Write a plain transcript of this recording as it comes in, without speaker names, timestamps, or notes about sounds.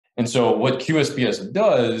And so what QSBS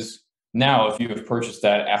does now, if you have purchased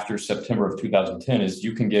that after September of 2010, is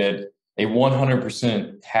you can get a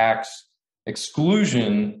 100% tax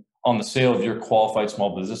exclusion on the sale of your qualified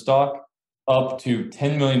small business stock up to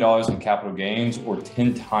 $10 million in capital gains or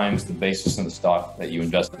 10 times the basis in the stock that you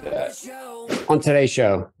invested at. On today's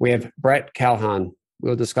show, we have Brett Calhoun.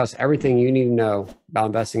 We'll discuss everything you need to know about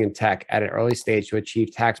investing in tech at an early stage to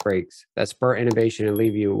achieve tax breaks that spur innovation and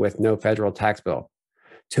leave you with no federal tax bill.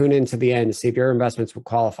 Tune in to the end to see if your investments will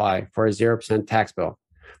qualify for a 0% tax bill.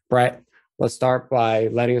 Brett, let's start by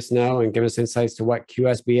letting us know and give us insights to what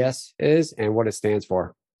QSBS is and what it stands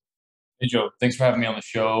for. Hey, Joe. Thanks for having me on the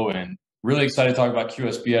show, and really excited to talk about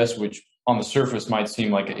QSBS, which on the surface might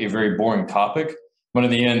seem like a very boring topic. But in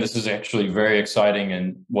the end, this is actually very exciting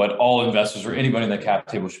and what all investors or anybody in the cap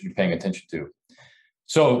table should be paying attention to.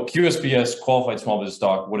 So QSBS, Qualified Small Business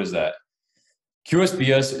Stock, what is that?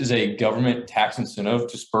 QSBS is a government tax incentive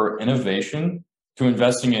to spur innovation to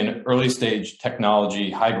investing in early stage technology,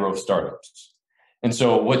 high growth startups. And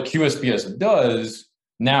so what QSBS does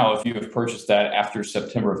now, if you have purchased that after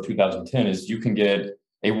September of 2010, is you can get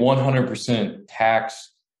a 100%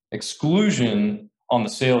 tax exclusion on the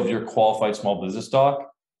sale of your qualified small business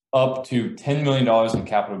stock up to $10 million in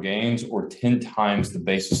capital gains or 10 times the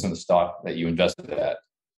basis in the stock that you invested at.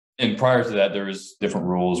 And prior to that, there was different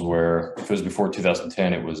rules where if it was before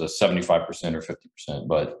 2010, it was a 75% or 50%.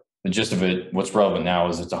 But the gist of it, what's relevant now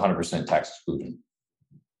is it's 100% tax exclusion.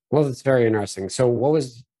 Well, that's very interesting. So what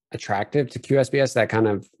was attractive to QSBS that kind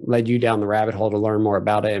of led you down the rabbit hole to learn more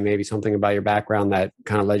about it, and maybe something about your background that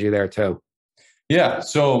kind of led you there too? Yeah.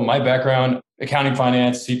 So my background, accounting,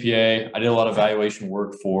 finance, CPA. I did a lot of valuation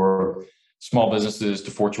work for small businesses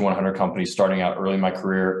to Fortune 100 companies starting out early in my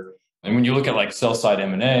career. And when you look at like sell side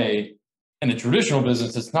M&A and the traditional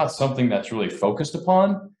business, it's not something that's really focused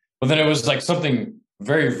upon. But then it was like something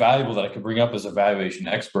very valuable that I could bring up as a valuation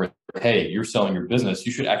expert. Hey, you're selling your business.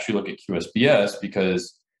 You should actually look at QSBS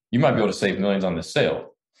because you might be able to save millions on this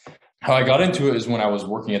sale. How I got into it is when I was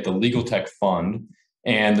working at the Legal Tech Fund.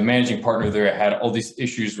 And the managing partner there had all these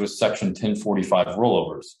issues with Section 1045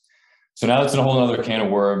 rollovers. So now that's a whole other can of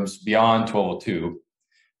worms beyond 1202.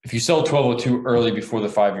 If you sell 1202 early before the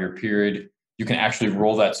 5-year period, you can actually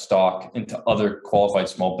roll that stock into other qualified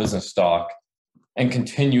small business stock and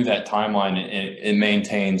continue that timeline. It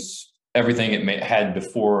maintains everything it had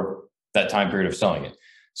before that time period of selling it.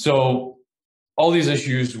 So all these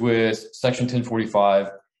issues with Section 1045,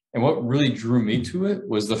 and what really drew me to it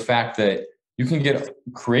was the fact that you can get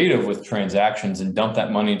creative with transactions and dump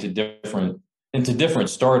that money into different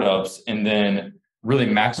startups and then really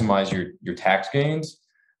maximize your tax gains.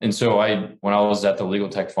 And so when I was at the Legal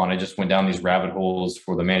Tech Fund, I just went down these rabbit holes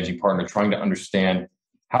for the managing partner, trying to understand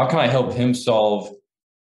how can I help him solve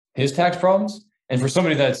his tax problems. And for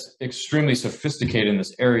somebody that's extremely sophisticated in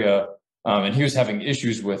this area, and he was having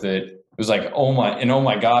issues with it, it was like, oh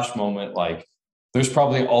my gosh moment. Like there's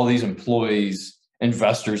probably all these employees,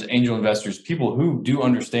 investors, angel investors, people who do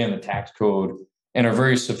understand the tax code and are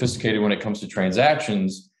very sophisticated when it comes to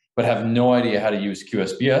transactions, but have no idea how to use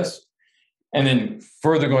QSBS. And then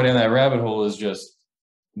further going down that rabbit hole is just,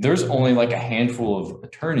 there's only like a handful of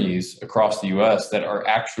attorneys across the US that are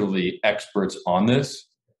actually experts on this.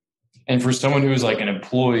 And for someone who's like an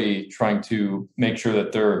employee trying to make sure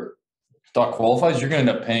that their stock qualifies, you're going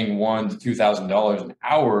to end up paying $1,000 to $2,000 an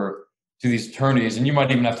hour to these attorneys, and you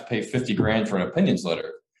might even have to pay 50 grand for an opinions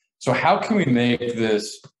letter. So how can we make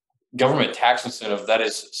this government tax incentive that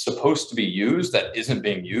is supposed to be used, that isn't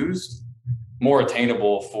being used, more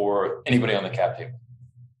attainable for anybody on the cap table?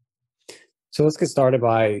 So let's get started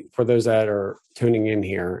for those that are tuning in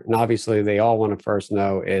here, and obviously they all want to first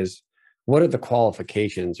know is, what are the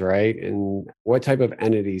qualifications, right? And what type of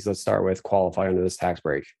entities, let's start with, qualify under this tax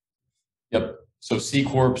break? Yep. So C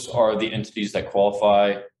Corps are the entities that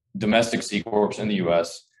qualify, domestic C Corps in the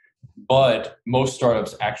US, but most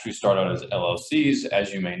startups actually start out as LLCs,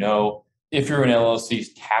 as you may know. If you're an LLC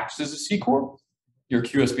taxed as a C Corp, your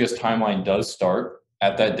QSBS timeline does start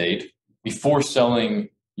at that date. Before selling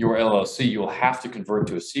your LLC, you'll have to convert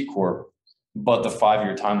to a C Corp, but the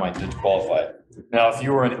 5-year timeline did qualify. Now, if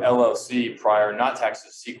you were an LLC prior, not taxed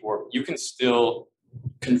as a C Corp, you can still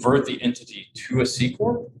convert the entity to a C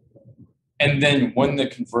Corp. And then when the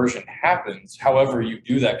conversion happens, however you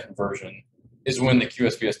do that conversion, is when the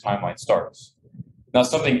QSBS timeline starts. Now,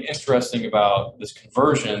 something interesting about this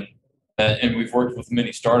conversion, and we've worked with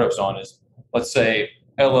many startups on, is let's say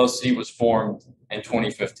LLC was formed in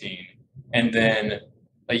 2015, and then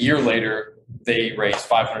a year later, they raised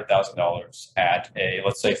 $500,000 at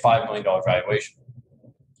let's say $5 million valuation.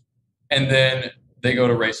 And then they go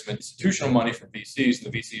to raise some institutional money from VCs,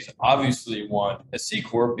 and the VCs obviously want a C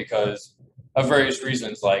Corp because of various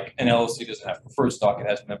reasons, like an LLC doesn't have preferred stock, it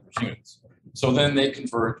has members units. So then they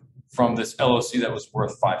convert from this LLC that was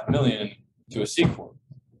worth 5 million to a C Corp.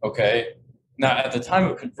 Okay. Now at the time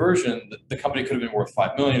of conversion, the company could have been worth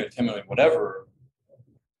 5 million or 10 million, whatever.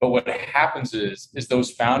 But what happens is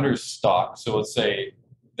those founders' stock, so let's say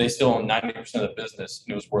they still own 90% of the business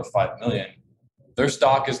and it was worth 5 million, their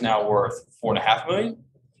stock is now worth 4.5 million.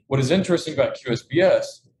 What is interesting about QSBS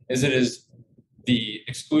is the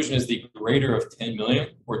exclusion is the greater of 10 million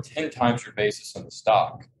or 10 times your basis on the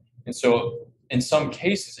stock. And so in some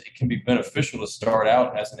cases, it can be beneficial to start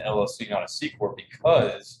out as an LLC, not a C Corp,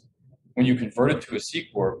 because when you convert it to a C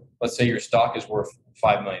Corp, let's say your stock is worth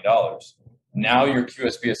 $5 million. Now your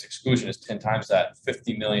QSBS exclusion is 10 times that,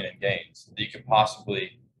 50 million in gains that you could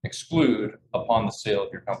possibly exclude upon the sale of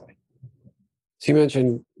your company. So you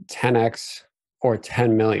mentioned 10x or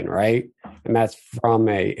 10 million, right? And that's from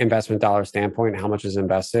a investment dollar standpoint, how much is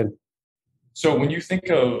invested? So when you think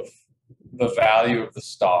of the value of the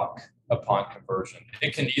stock upon conversion,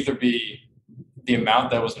 it can either be the amount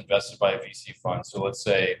that was invested by a VC fund. So let's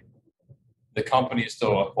say the company is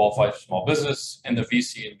still a qualified small business and the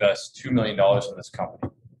VC invests $2 million in this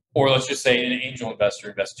company. Or let's just say an angel investor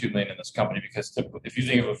invests $2 million in this company, because typically, if you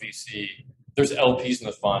think of a VC, there's LPs in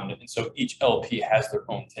the fund. And so each LP has their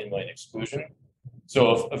own 10 million exclusion.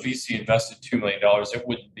 So if a VC invested $2 million, it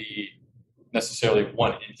wouldn't be necessarily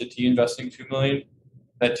one entity investing $2 million.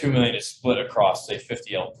 That $2 million is split across, say,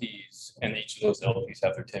 50 LPs, and each of those LPs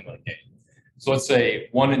have their 10 million gain. So let's say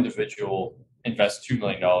one individual invests $2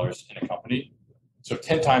 million in a company. So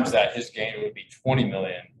 10 times that, his gain would be 20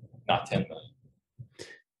 million, not 10 million.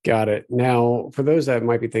 Got it. Now, for those that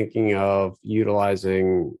might be thinking of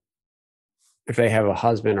utilizing, if they have a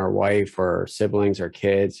husband or wife or siblings or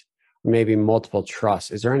kids, maybe multiple trusts,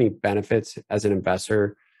 is there any benefits as an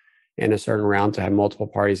investor in a certain round to have multiple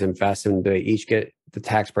parties invest and they each get the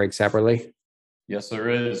tax break separately? Yes, there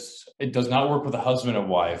is. It does not work with a husband and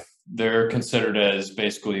wife. They're considered as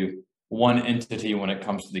basically one entity when it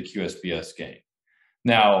comes to the QSBS gain.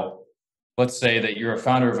 Now, let's say that you're a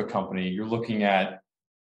founder of a company, you're looking at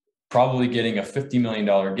probably getting a $50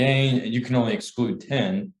 million gain and you can only exclude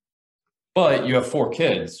 10, but you have 4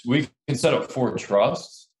 kids. We can set up 4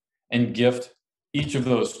 trusts and gift each of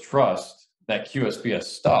those trusts that QSBS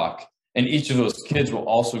stock, and each of those kids will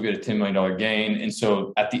also get a $10 million gain. And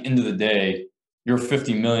so at the end of the day, your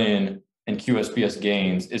 50 million in QSBS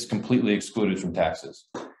gains is completely excluded from taxes.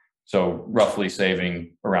 So roughly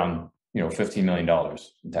saving around, $15 million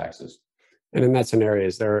in taxes. And in that scenario,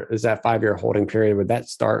 is that 5-year holding period? Would that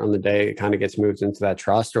start on the day it kind of gets moved into that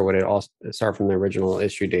trust, or would it all start from the original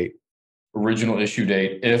issue date? Original issue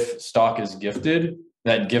date. If stock is gifted,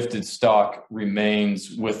 that gifted stock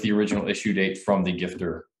remains with the original issue date from the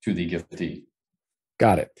gifter to the giftee.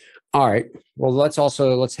 Got it. All right. Well, let's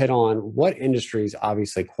hit on what industries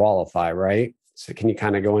obviously qualify, right? So can you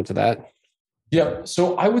kind of go into that? Yeah.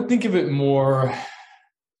 So I would think of it more,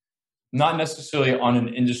 not necessarily on an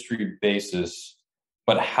industry basis,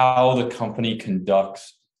 but how the company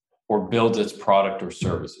conducts or builds its product or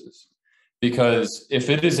services. Because if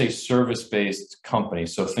it is a service-based company,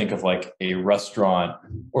 so think of like a restaurant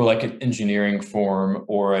or like an engineering firm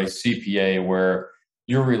or a CPA where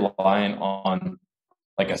you're relying on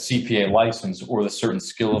like a CPA license or the certain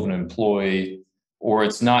skill of an employee, or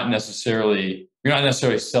you're not necessarily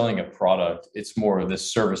selling a product, it's more of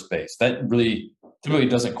this service-based. That really typically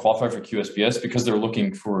doesn't qualify for QSBS because they're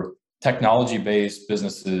looking for technology-based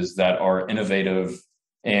businesses that are innovative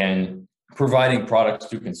and providing products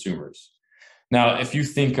to consumers. Now, if you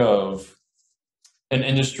think of an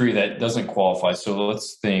industry that doesn't qualify, so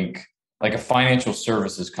let's think like a financial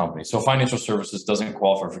services company. So financial services doesn't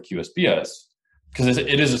qualify for QSBS because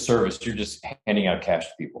it is a service. You're just handing out cash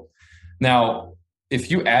to people. Now, if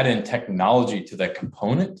you add in technology to that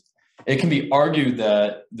component, it can be argued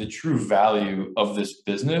that the true value of this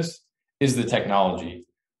business is the technology.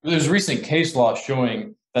 There's recent case law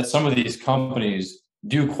showing that some of these companies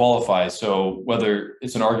do qualify. So whether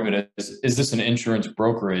it's an argument is this an insurance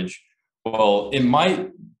brokerage? Well, it might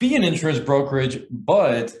be an insurance brokerage,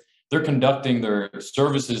 but they're conducting their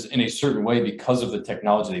services in a certain way because of the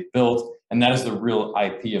technology they built, and that is the real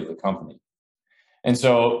IP of the company. And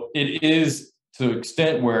so it is to an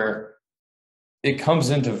extent where it comes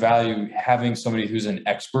into value having somebody who's an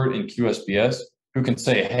expert in QSBS who can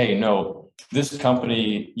say, hey, no, this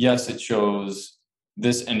company, yes, it shows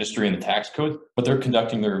this industry in the tax code, but they're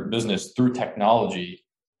conducting their business through technology.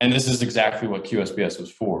 And this is exactly what QSBS was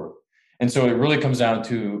for. And so it really comes down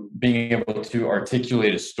to being able to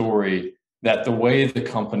articulate a story that the way the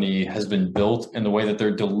company has been built and the way that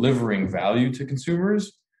they're delivering value to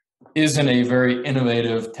consumers is in a very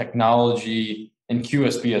innovative technology and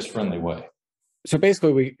QSBS friendly way. So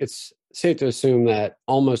basically, it's safe to assume that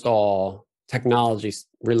almost all technology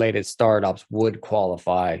related startups would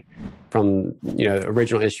qualify from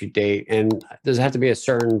original issue date. And does it have to be a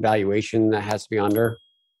certain valuation that has to be under?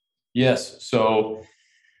 Yes. So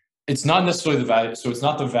it's not necessarily the value. So it's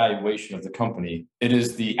not the valuation of the company. It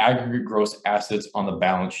is the aggregate gross assets on the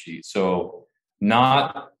balance sheet. So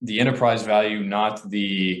not the enterprise value, not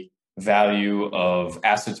the value of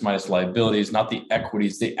assets minus liabilities, not the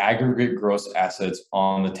equities, the aggregate gross assets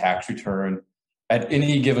on the tax return at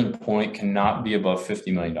any given point cannot be above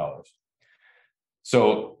 $50 million.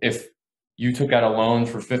 So if you took out a loan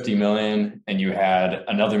for $50 million and you had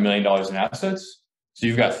another $1 million in assets, so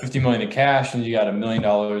you've got $50 million in cash and you got $1 million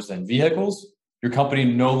in vehicles, your company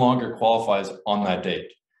no longer qualifies on that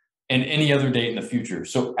date and any other date in the future.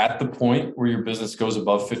 So at the point where your business goes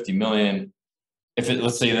above 50 million, if it,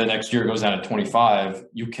 let's say the next year goes down to 25,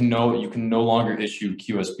 you can no longer issue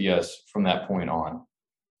QSBS from that point on.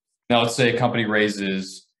 Now, let's say a company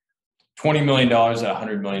raises $20 million at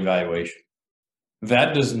 100 million valuation.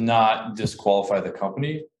 That does not disqualify the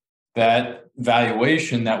company. That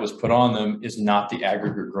valuation that was put on them is not the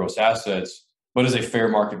aggregate gross assets, but is a fair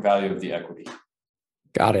market value of the equity.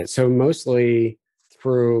 Got it. So mostly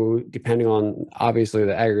through, depending on obviously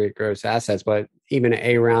the aggregate gross assets, but even an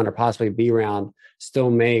A round or possibly B round still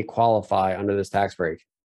may qualify under this tax break.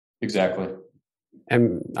 Exactly.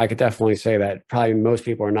 And I could definitely say that probably most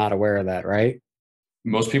people are not aware of that, right?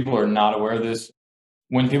 Most people are not aware of this.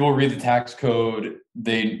 When people read the tax code,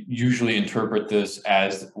 they usually interpret this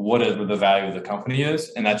as what the value of the company is,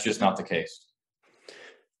 and that's just not the case.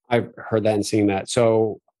 I've heard that and seen that.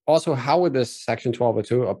 So also, how would this Section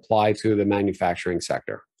 1202 apply to the manufacturing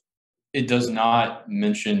sector? It does not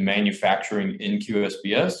mention manufacturing in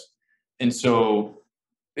QSBS. And so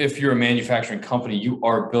if you're a manufacturing company, you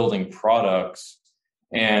are building products.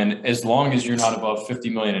 And as long as you're not above 50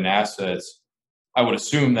 million in assets, I would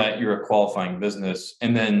assume that you're a qualifying business.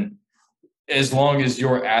 And then as long as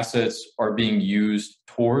your assets are being used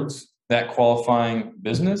towards that qualifying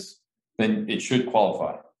business, then it should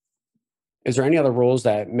qualify. Is there any other rules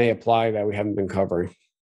that may apply that we haven't been covering?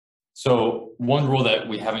 So one rule that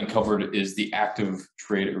we haven't covered is the active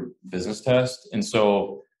trader business test. And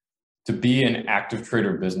so to be an active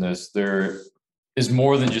trader business, there is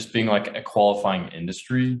more than just being like a qualifying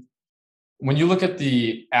industry. When you look at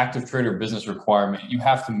the active trader business requirement, you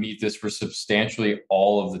have to meet this for substantially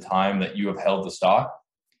all of the time that you have held the stock.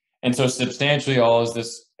 And so substantially all is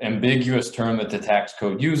this ambiguous term that the tax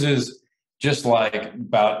code uses, just like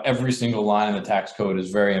about every single line in the tax code is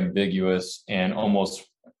very ambiguous and almost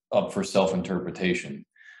up for self-interpretation.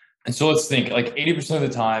 And so let's think like 80% of the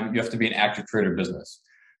time you have to be an active trader business.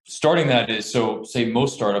 Starting that is, so say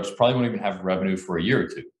most startups probably won't even have revenue for a year or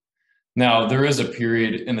two. Now, there is a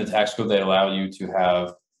period in the tax code that allow you to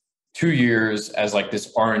have 2 years as like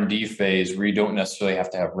this R&D phase where you don't necessarily have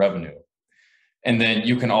to have revenue. And then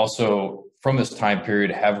you can also, from this time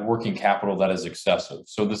period, have working capital that is excessive.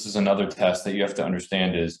 So this is another test that you have to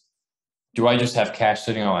understand is, do I just have cash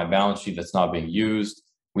sitting on my balance sheet that's not being used?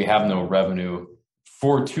 We have no revenue.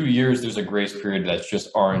 For 2 years, there's a grace period that's just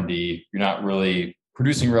R&D. You're not really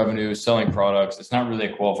producing revenue, selling products. It's not really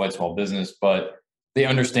a qualified small business, but they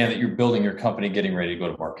understand that you're building your company, getting ready to go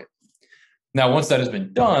to market. Now, once that has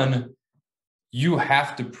been done, you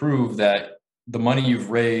have to prove that the money you've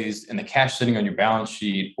raised and the cash sitting on your balance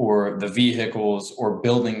sheet or the vehicles or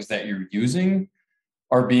buildings that you're using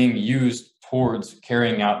are being used towards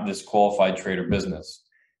carrying out this qualified trader business.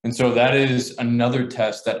 And so that is another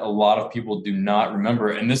test that a lot of people do not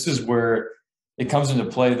remember. And this is where it comes into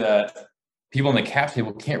play that people in the cap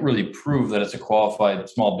table can't really prove that it's a qualified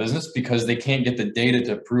small business because they can't get the data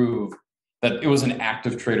to prove that it was an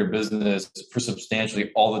active trader business for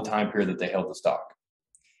substantially all the time period that they held the stock.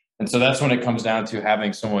 And so that's when it comes down to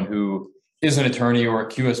having someone who is an attorney or a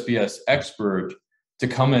QSBS expert to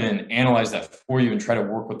come in and analyze that for you and try to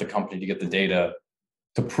work with the company to get the data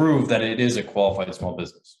to prove that it is a qualified small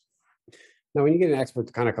business. Now, when you get an expert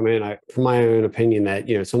to kind of come in, from my own opinion,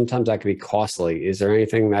 that sometimes that could be costly. Is there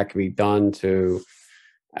anything that could be done to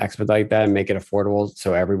expedite that and make it affordable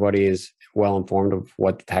so everybody is well informed of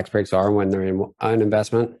what the tax breaks are when they're in an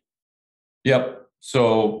investment? Yep.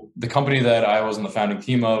 So the company that I was on the founding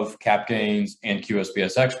team of, Cap Gains and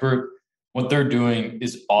QSBS Expert, what they're doing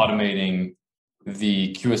is automating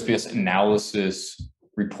the QSBS analysis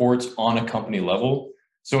reports on a company level.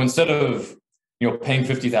 So instead of paying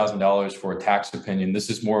 $50,000 for a tax opinion, this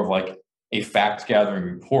is more of like a fact gathering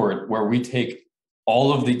report where we take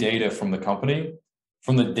all of the data from the company,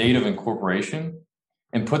 from the date of incorporation,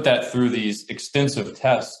 and put that through these extensive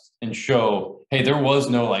tests and show, hey, there was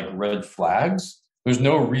no like red flags. There's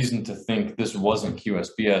no reason to think this wasn't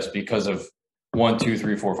QSBS because of 1, 2,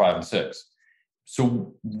 3, 4, 5, and 6.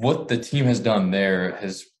 So what the team has done there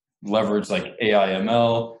has leveraged like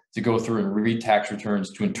AI/ML to go through and read tax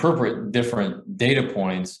returns to interpret different data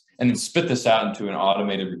points and then spit this out into an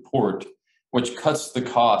automated report, which cuts the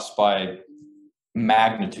cost by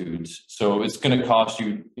magnitudes. So it's going to cost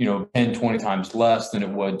you, 10, 20 times less than it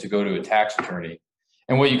would to go to a tax attorney.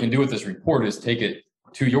 And what you can do with this report is take it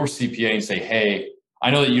to your CPA and say, hey,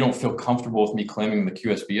 I know that you don't feel comfortable with me claiming the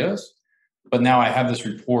QSBS, but now I have this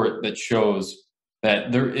report that shows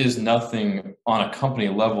that there is nothing on a company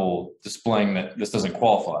level displaying that this doesn't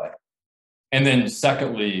qualify. And then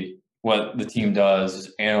secondly, what the team does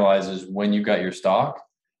is analyzes when you got your stock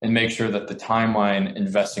and make sure that the timeline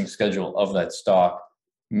investing schedule of that stock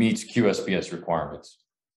meets QSBS requirements.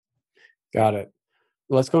 Got it.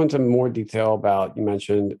 Let's go into more detail about, you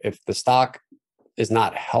mentioned if the stock is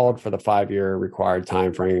not held for the 5-year required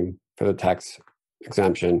time frame for the tax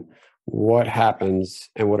exemption, what happens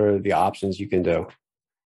and what are the options you can do?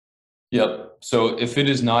 Yep. So if it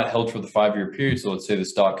is not held for the 5-year period, so let's say the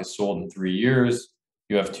stock is sold in 3 years,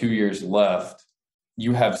 you have 2 years left,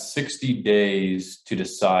 you have 60 days to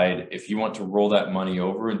decide if you want to roll that money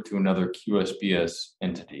over into another QSBS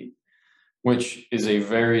entity, which is a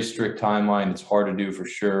very strict timeline. It's hard to do for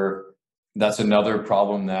sure. That's another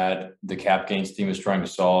problem that the cap gains team is trying to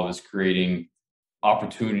solve, is creating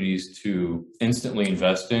opportunities to instantly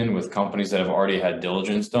invest in with companies that have already had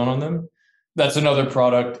diligence done on them. That's another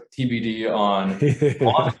product TBD on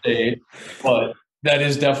state, but that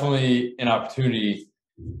is definitely an opportunity.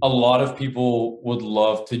 A lot of people would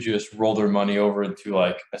love to just roll their money over into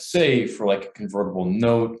like a safe or like a convertible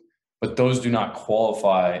note, but those do not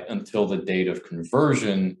qualify until the date of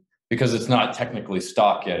conversion because it's not technically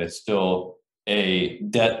stock yet. It's still a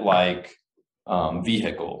debt-like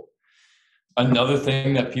vehicle. Another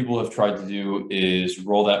thing that people have tried to do is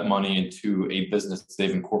roll that money into a business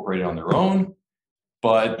they've incorporated on their own,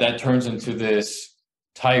 but that turns into this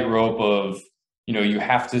tightrope of, you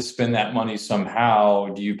have to spend that money somehow.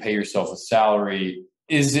 Do you pay yourself a salary?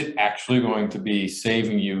 Is it actually going to be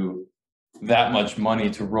saving you that much money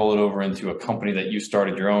to roll it over into a company that you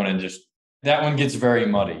started your own? And just that one gets very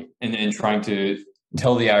muddy in trying to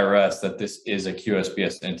tell the IRS that this is a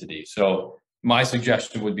QSBS entity. So my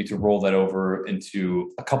suggestion would be to roll that over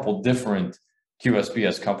into a couple different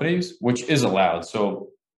QSBS companies, which is allowed. So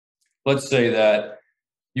let's say that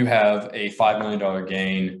you have a $5 million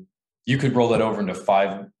gain. You could roll that over into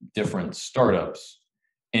 5 different startups,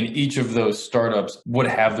 and each of those startups would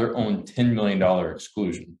have their own $10 million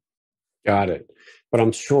exclusion. Got it. But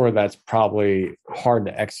I'm sure that's probably hard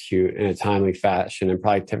to execute in a timely fashion and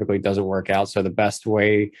probably typically doesn't work out. So the best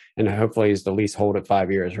way, and hopefully, is to at least hold it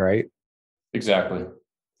 5 years, right? Exactly.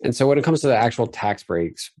 And so when it comes to the actual tax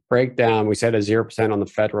breaks, breakdown, we said a 0% on the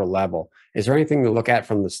federal level. Is there anything to look at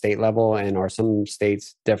from the state level, and are some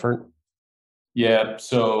states different? Yeah.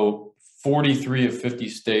 So 43 of 50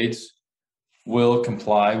 states will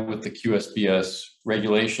comply with the QSBS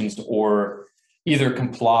regulations, or either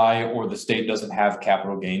comply or the state doesn't have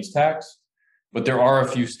capital gains tax. But there are a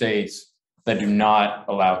few states that do not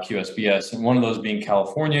allow QSBS, and one of those being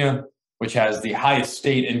California, which has the highest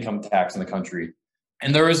state income tax in the country.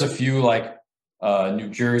 And there is a few like New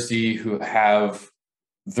Jersey who have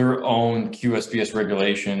their own QSBS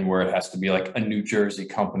regulation where it has to be like a New Jersey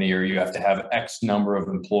company, or you have to have X number of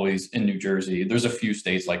employees in New Jersey. There's a few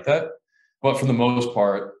states like that. But for the most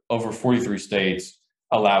part, over 43 states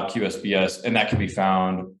allow QSBS, and that can be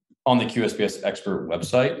found on the QSBS expert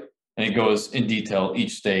website. And it goes in detail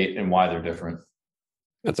each state and why they're different.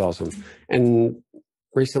 That's awesome. And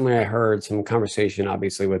recently I heard some conversation,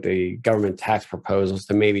 obviously, with the government tax proposals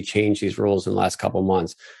to maybe change these rules in the last couple of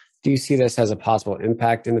months. Do you see this as a possible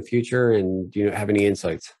impact in the future? And do you have any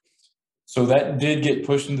insights? So that did get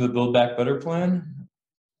pushed into the Build Back Better plan.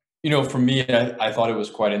 For me, I thought it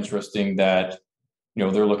was quite interesting that,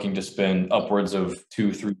 they're looking to spend upwards of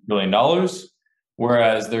 $2-3 billion,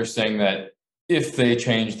 whereas they're saying that if they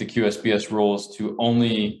change the QSBS rules to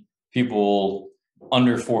only people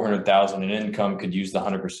under 400,000 in income could use the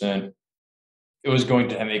 100%, it was going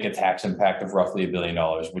to make a tax impact of roughly $1 billion,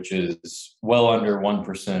 which is well under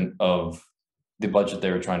 1% of the budget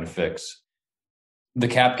they were trying to fix. The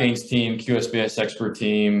cap gains team, QSBS expert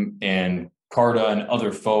team, and CARTA and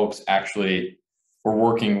other folks actually were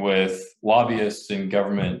working with lobbyists and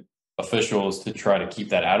government officials to try to keep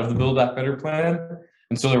that out of the Build Back Better plan.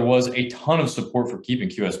 And so there was a ton of support for keeping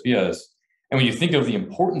QSBS. And when you think of the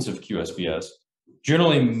importance of QSBS,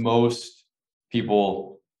 generally most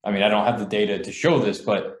people, I mean, I don't have the data to show this,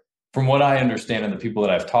 but from what I understand and the people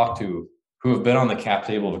that I've talked to who have been on the cap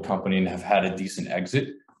table of a company and have had a decent exit,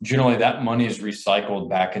 generally that money is recycled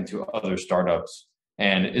back into other startups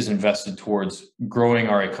and is invested towards growing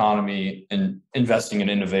our economy and investing in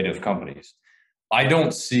innovative companies. I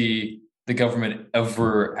don't see the government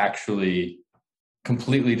ever actually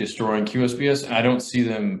completely destroying QSBS, and I don't see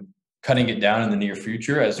them cutting it down in the near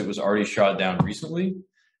future as it was already shot down recently,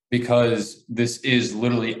 because this is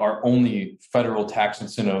literally our only federal tax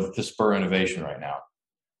incentive to spur innovation right now.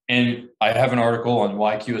 And I have an article on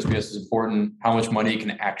why QSBS is important, how much money it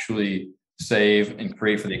can actually save and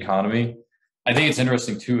create for the economy. I think it's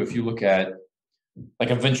interesting too, if you look at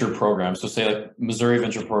like a venture program, so say like Missouri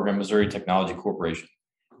Venture Program, Missouri Technology Corporation,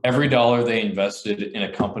 every dollar they invested in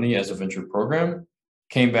a company as a venture program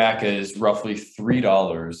came back as roughly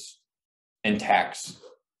 $3 in tax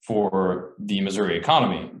for the Missouri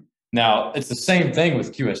economy. Now, it's the same thing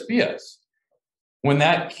with QSBS. When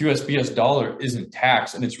that QSBS dollar isn't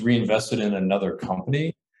taxed and it's reinvested in another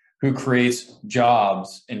company who creates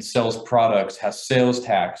jobs and sells products, has sales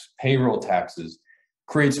tax, payroll taxes,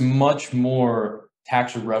 creates much more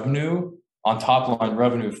tax revenue on top line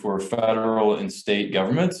revenue for federal and state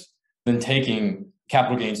governments than taking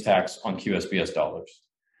capital gains tax on QSBS dollars.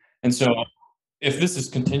 And so if this is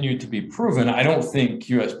continued to be proven, I don't think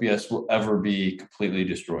QSBS will ever be completely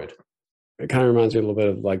destroyed. It kind of reminds me a little bit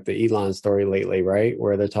of like the Elon story lately, right?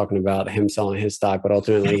 Where they're talking about him selling his stock, but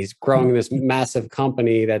ultimately he's growing this massive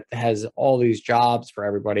company that has all these jobs for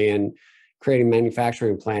everybody and creating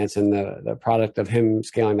manufacturing plants. And the product of him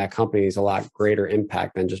scaling that company is a lot greater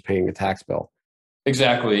impact than just paying a tax bill.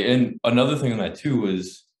 Exactly. And another thing on that too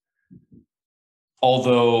is,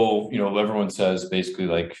 although, you know, everyone says basically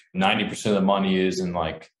like 90% of the money is in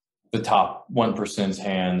like the top 1%'s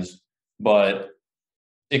hands, but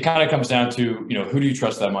it kind of comes down to, you know, who do you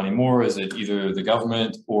trust that money more? Is it either the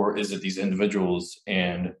government or is it these individuals?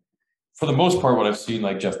 And for the most part, what I've seen,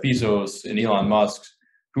 like Jeff Bezos and Elon Musk,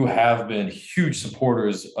 who have been huge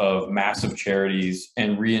supporters of massive charities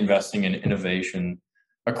and reinvesting in innovation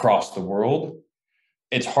across the world,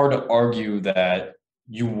 it's hard to argue that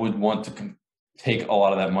you would want to take a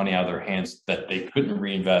lot of that money out of their hands that they couldn't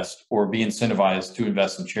reinvest or be incentivized to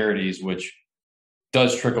invest in charities, which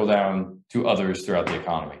does trickle down to others throughout the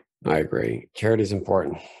economy. I agree. Charity is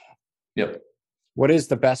important. Yep. What is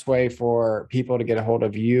the best way for people to get a hold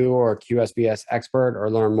of you or QSBS expert or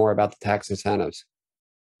learn more about the tax incentives?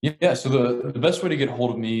 Yeah, so the best way to get a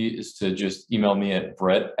hold of me is to just email me at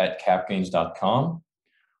brett@capgains.com,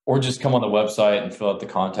 or just come on the website and fill out the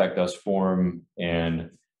contact us form, and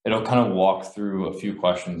it'll kind of walk through a few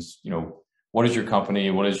questions. You know, what is your company?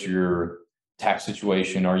 What is your tax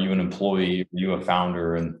situation? Are you an employee? Are you a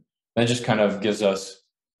founder? And that just kind of gives us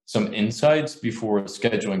some insights before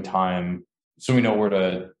scheduling time so we know where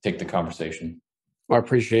to take the conversation. Well, I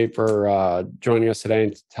appreciate for joining us today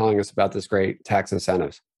and telling us about this great tax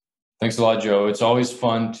incentives. Thanks a lot, Joe. It's always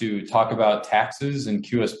fun to talk about taxes and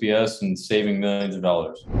QSBS and saving millions of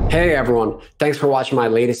dollars. Hey, everyone. Thanks for watching my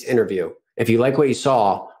latest interview. If you like what you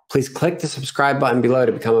saw, please click the subscribe button below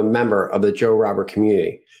to become a member of the Joe Robert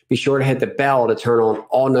community. Be sure to hit the bell to turn on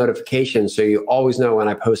all notifications so you always know when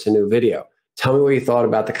I post a new video. Tell me what you thought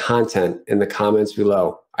about the content in the comments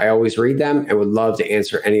below. I always read them and would love to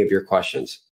answer any of your questions.